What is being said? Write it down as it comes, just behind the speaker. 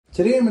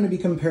Today I'm going to be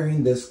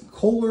comparing this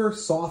Kohler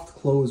soft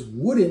close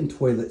wooden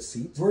toilet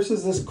seat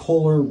versus this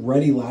Kohler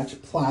Ready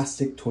Latch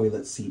plastic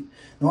toilet seat.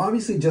 Now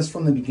obviously just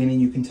from the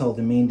beginning you can tell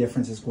the main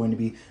difference is going to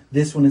be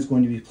this one is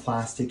going to be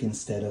plastic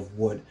instead of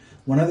wood.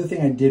 One other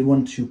thing I did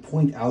want to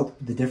point out,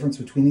 the difference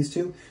between these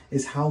two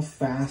is how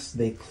fast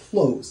they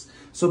close.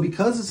 So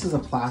because this is a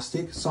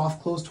plastic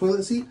soft close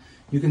toilet seat,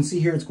 you can see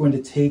here it's going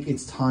to take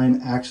its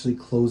time actually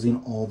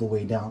closing all the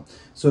way down.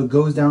 So it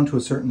goes down to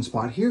a certain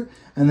spot here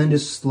and then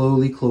just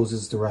slowly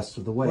closes the rest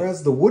of the way.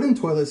 Whereas the wooden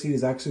toilet seat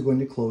is actually going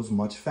to close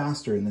much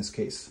faster in this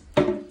case.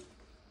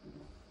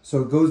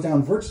 So it goes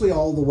down virtually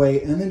all the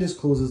way and then just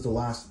closes the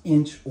last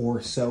inch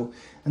or so.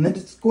 And then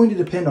it's going to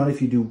depend on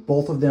if you do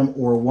both of them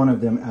or one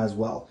of them as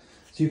well.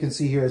 So you can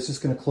see here it's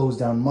just going to close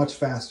down much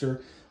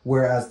faster,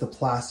 whereas the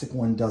plastic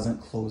one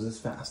doesn't close as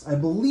fast. I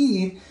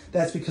believe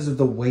that's because of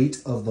the weight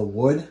of the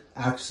wood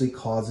actually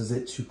causes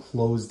it to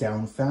close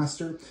down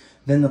faster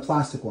than the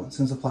plastic one.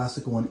 Since the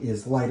plastic one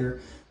is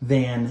lighter,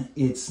 then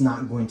it's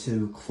not going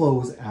to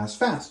close as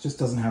fast, just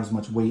doesn't have as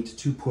much weight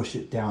to push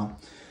it down.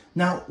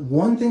 Now,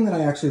 one thing that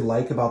I actually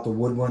like about the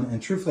wood one, and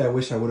truthfully I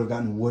wish I would have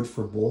gotten wood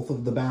for both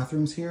of the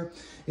bathrooms here,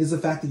 is the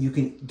fact that you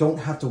don't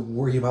have to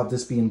worry about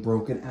this being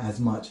broken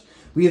as much.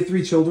 We have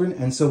 3 children,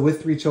 and so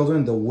with 3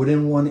 children, the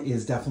wooden one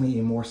is definitely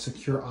a more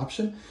secure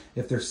option.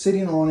 If they're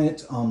sitting on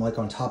it, like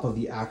on top of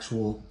the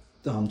actual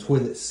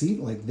toilet seat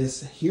like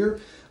this here,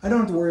 I don't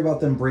have to worry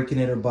about them breaking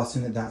it or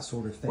busting it, that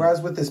sort of thing. Whereas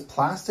with this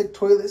plastic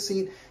toilet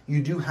seat,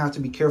 you do have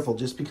to be careful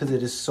just because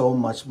it is so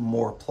much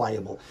more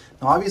pliable.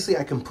 Now obviously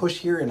I can push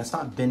here and it's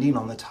not bending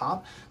on the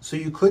top, so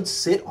you could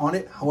sit on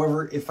it.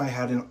 However, if I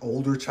had an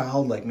older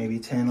child, like maybe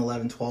 10,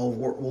 11,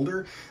 12 or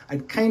older,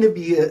 I'd kind of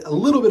be a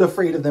little bit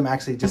afraid of them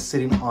actually just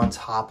sitting on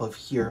top of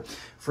here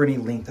for any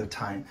length of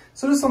time.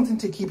 So just something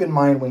to keep in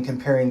mind when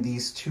comparing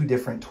these 2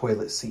 different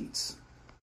toilet seats.